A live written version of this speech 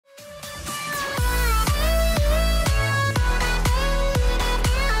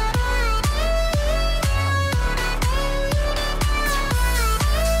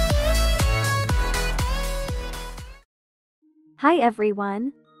Hi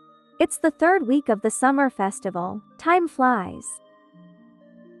everyone. It's the third week of the summer festival. Time flies.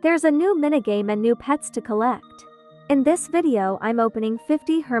 There's a new minigame and new pets to collect. In this video I'm opening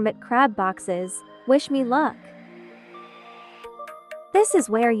 50 hermit crab boxes. Wish me luck. This is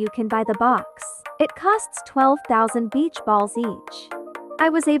where you can buy the box. It costs 12,000 beach balls each. I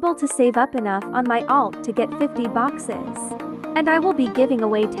was able to save up enough on my alt to get 50 boxes. And I will be giving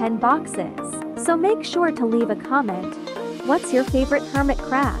away 10 boxes. So make sure to leave a comment. What's your favorite hermit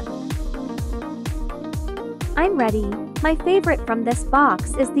crab? I'm ready. My favorite from this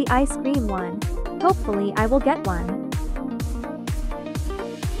box is the ice cream one. Hopefully I will get one.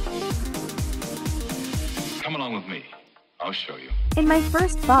 Come along with me. I'll show you. In my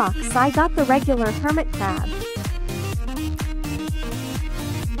first box I got the regular hermit crab.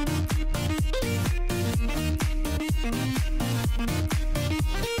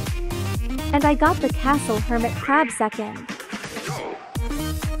 And I got the castle hermit crab second.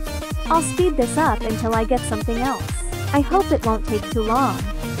 I'll speed this up until I get something else. I hope it won't take too long.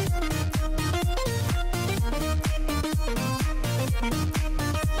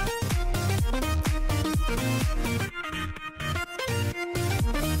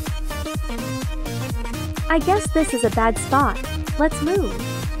 I guess this is a bad spot. Let's move.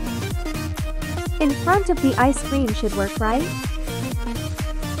 In front of the ice cream should work, right?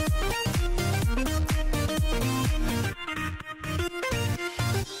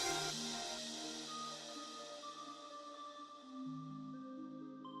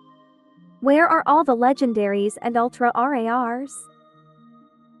 Where are all the legendaries and ultra RARs?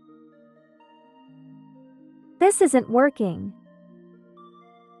 This isn't working.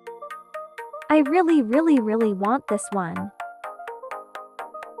 I really want this one.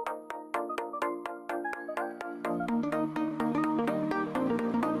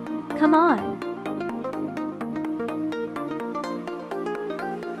 Come on.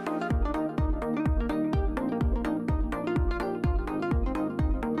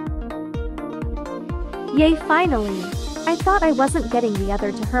 Yay, finally! I thought I wasn't getting the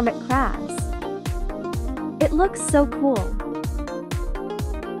other two hermit crabs. It looks so cool.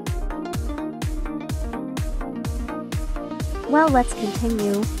 Well, let's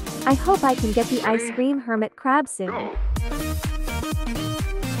continue. I hope I can get the ice cream hermit crab soon.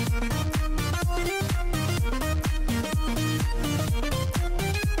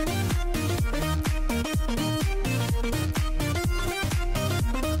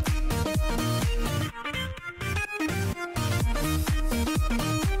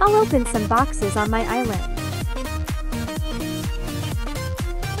 I'll open some boxes on my island.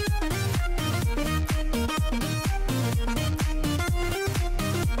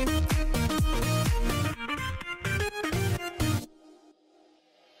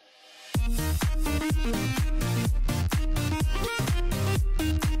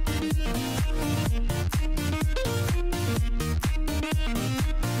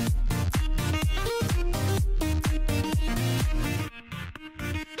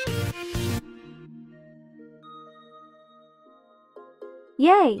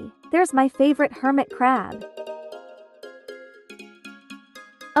 Yay! There's my favorite hermit crab.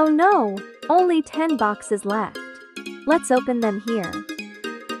 Oh no! Only 10 boxes left. Let's open them here.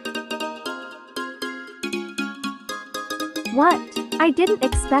 What? I didn't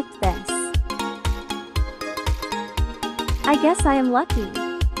expect this. I guess I am lucky.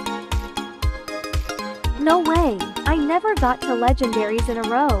 No way! I never got 2 legendaries in a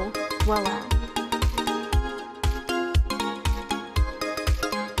row. Voila.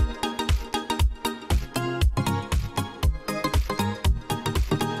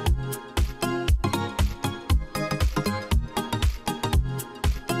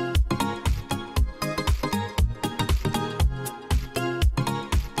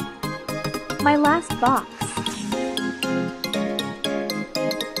 My last box.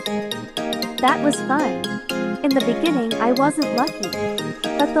 That was fun. In the beginning I wasn't lucky,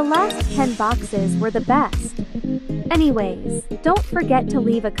 but the last 10 boxes were the best. Anyways, don't forget to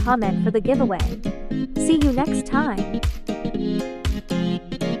leave a comment for the giveaway. See you next time.